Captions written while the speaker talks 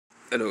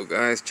Hello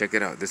guys, check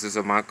it out. This is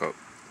a mock-up.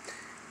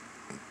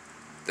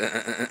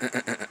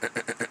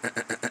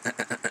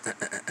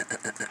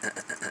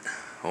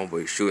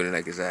 Homeboy shooting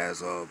like his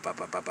ass off.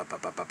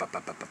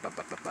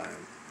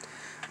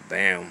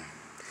 Bam.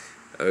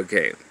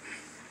 Okay.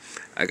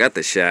 I got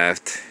the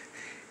shaft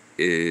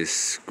is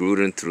screwed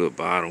into the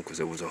bottom because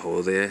there was a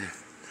hole there.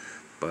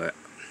 But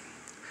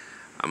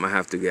I'm gonna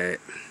have to get,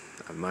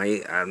 I'm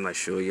not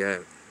sure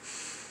yet,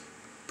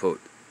 put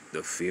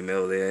the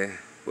female there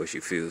where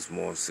she feels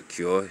more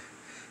secure.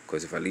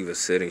 Because if I leave her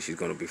sitting, she's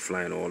gonna be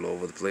flying all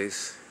over the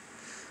place.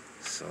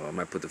 So I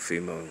might put the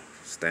female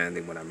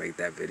standing when I make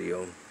that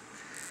video.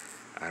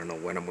 I don't know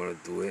when I'm gonna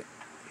do it,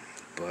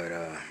 but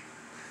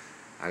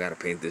I gotta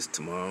paint this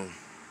tomorrow,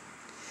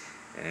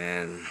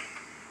 and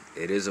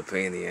it is a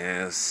pain in the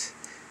ass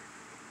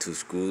to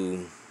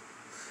screw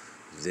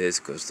this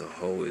because the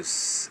hole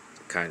is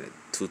kind of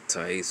too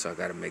tight. So I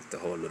gotta make the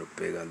hole a little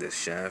bigger on this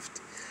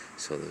shaft,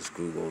 so the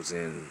screw goes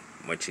in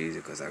much easier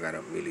because I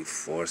gotta really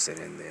force it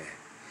in there,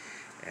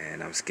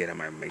 and I'm scared I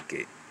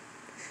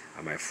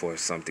might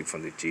force something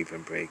from the Jeep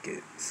and break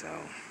it. So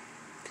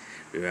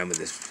remember,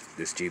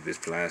 this Jeep is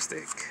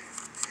plastic,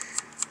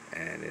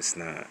 and it's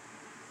not,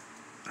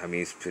 I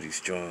mean, it's pretty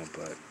strong,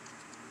 but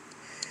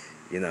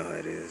you know how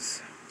it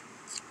is.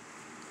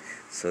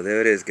 So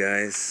there it is,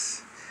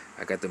 guys.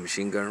 I got the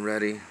machine gun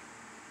ready.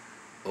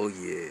 Oh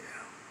yeah.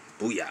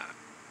 Booyah.